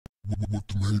what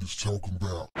the haters talking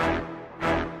about.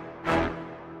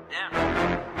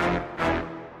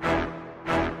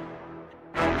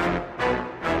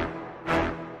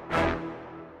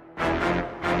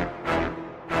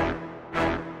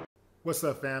 What's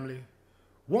up, family?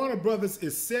 Warner Brothers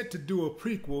is set to do a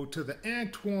prequel to the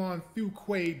Antoine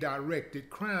Fuqua directed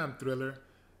crime thriller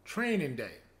Training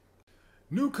Day.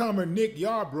 Newcomer Nick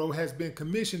Yarbrough has been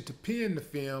commissioned to pen the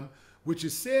film, which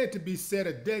is said to be set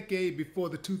a decade before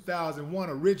the 2001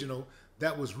 original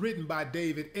that was written by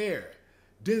David Ayer.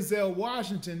 Denzel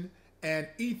Washington and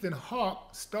Ethan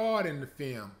Hawke starred in the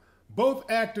film. Both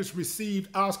actors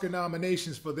received Oscar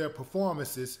nominations for their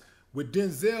performances, with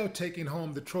Denzel taking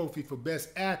home the trophy for Best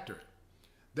Actor.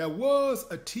 There was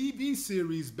a TV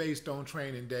series based on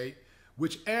Training Day,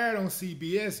 which aired on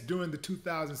CBS during the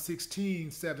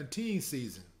 2016-17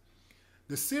 season.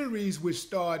 The series, which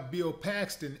starred Bill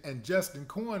Paxton and Justin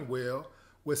Cornwell,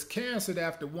 was canceled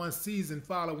after one season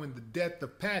following the death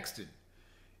of Paxton.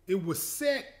 It was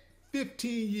set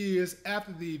 15 years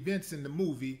after the events in the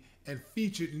movie and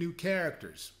featured new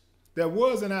characters. There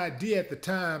was an idea at the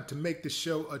time to make the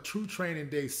show a true Training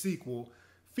Day sequel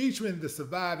featuring the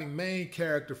surviving main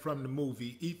character from the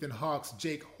movie, Ethan Hawke's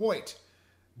Jake Hoyt,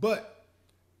 but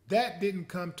that didn't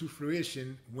come to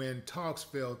fruition when talks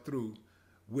fell through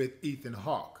with Ethan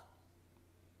Hawke.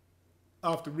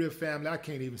 Off the rip, family, I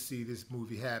can't even see this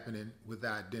movie happening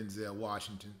without Denzel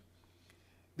Washington.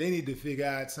 They need to figure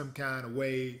out some kind of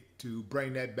way to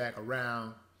bring that back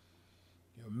around.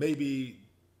 Maybe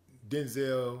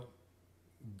Denzel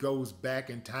goes back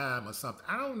in time or something.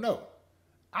 I don't know.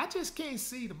 I just can't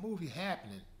see the movie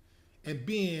happening and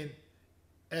being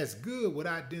as good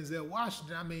without Denzel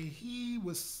Washington. I mean, he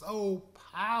was so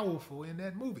powerful in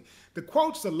that movie. The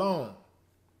quotes alone,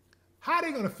 how are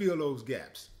they going to fill those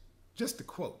gaps? Just the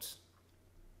quotes.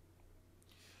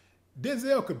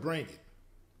 Denzel could bring it.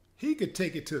 He could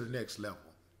take it to the next level.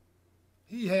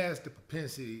 He has the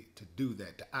propensity to do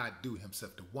that, to outdo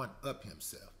himself, to one-up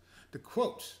himself. The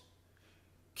quotes.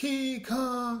 King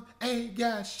Kong ain't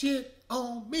got shit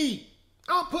on me.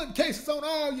 I'm putting cases on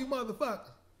all you motherfuckers.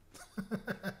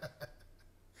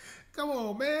 Come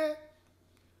on, man.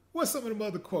 What's some of them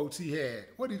other quotes he had?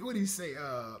 What did he say?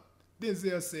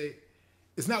 Denzel said,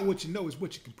 it's not what you know, it's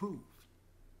what you can prove.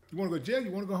 You want to go to jail,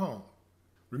 you want to go home.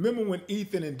 Remember when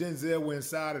Ethan and Denzel were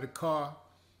inside of the car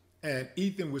and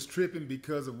Ethan was tripping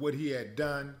because of what he had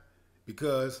done,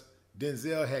 because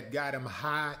Denzel had got him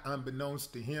high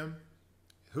unbeknownst to him,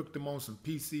 hooked him on some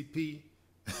PCP,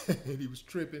 and he was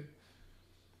tripping.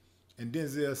 And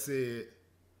Denzel said,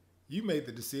 you made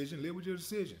the decision, live with your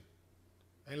decision.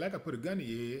 Ain't like I put a gun in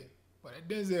your head, but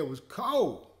that Denzel was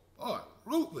cold, boy,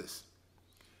 ruthless.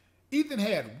 Ethan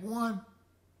had one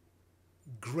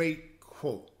great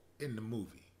quote in the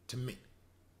movie, to me.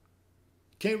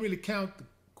 Can't really count the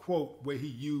quote where he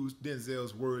used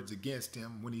Denzel's words against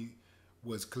him when he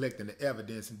was collecting the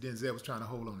evidence, and Denzel was trying to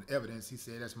hold on to the evidence. He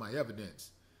said, that's my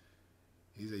evidence.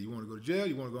 He said, you want to go to jail,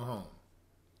 you want to go home.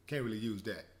 Can't really use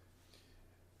that.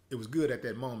 It was good at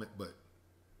that moment, but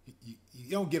you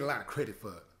don't get a lot of credit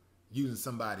for using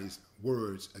somebody's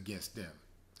words against them.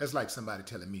 That's like somebody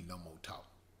telling me no more talk,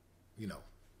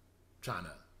 trying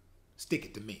to stick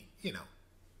it to me, it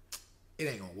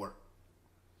ain't gonna work.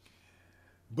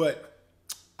 But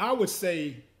I would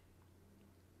say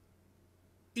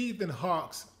Ethan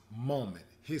Hawke's moment,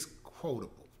 his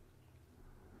quotable,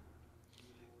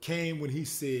 came when he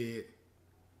said,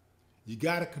 you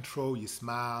gotta control your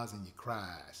smiles and your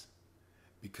cries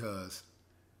because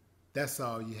that's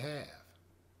all you have.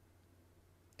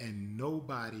 And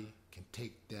nobody can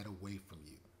take that away from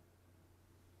you.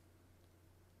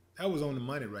 That was on the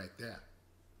money right there.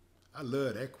 I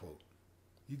love that quote.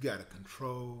 You gotta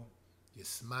control your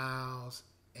smiles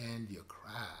and your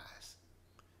cries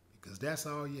because that's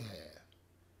all you have.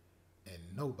 And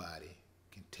nobody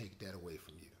can take that away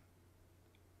from you.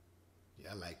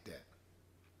 Yeah, I like that.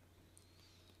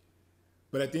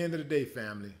 But at the end of the day,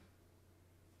 family,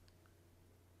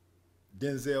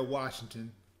 Denzel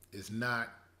Washington is not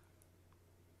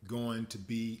going to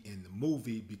be in the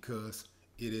movie because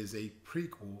it is a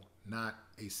prequel, not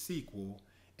a sequel.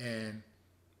 And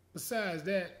besides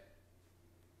that,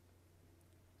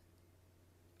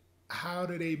 how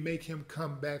do they make him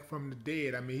come back from the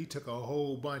dead? I mean, he took a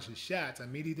whole bunch of shots. I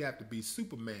mean, he'd have to be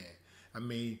Superman. I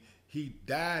mean, he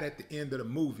died at the end of the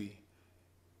movie,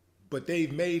 but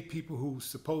they've made people who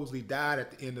supposedly died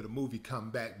at the end of the movie come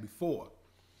back before.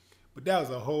 But that was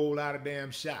a whole lot of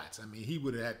damn shots. I mean, he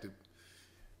would have had to,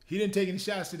 he didn't take any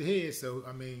shots to the head, so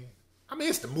I mean,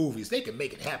 it's the movies. They can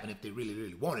make it happen if they really,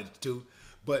 really wanted it to.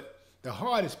 But the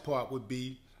hardest part would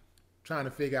be trying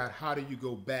to figure out how do you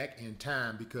go back in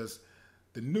time, because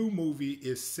the new movie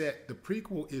is set, the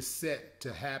prequel is set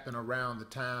to happen around the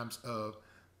time of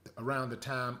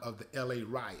the LA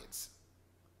riots.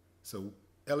 So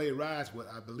LA riots,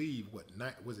 I believe,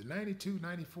 was it 92,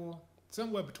 94?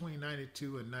 Somewhere between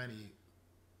 92 and 90.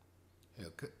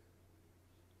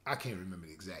 I can't remember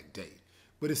the exact date,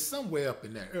 but it's somewhere up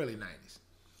in there, early 90s.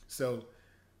 So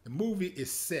the movie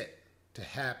is set to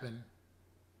happen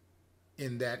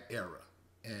in that era.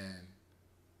 And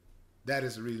that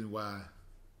is the reason why,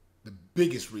 the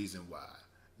biggest reason why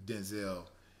Denzel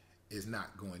is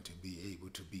not going to be able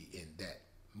to be in that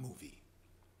movie.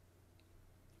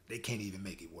 They can't even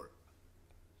make it work.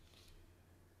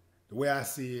 The way I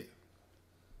see it,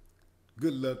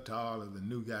 good luck to all of the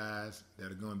new guys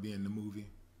that are going to be in the movie.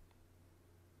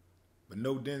 But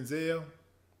no Denzel,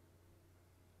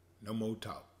 no more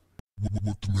talk.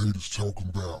 What the haters talking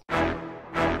about?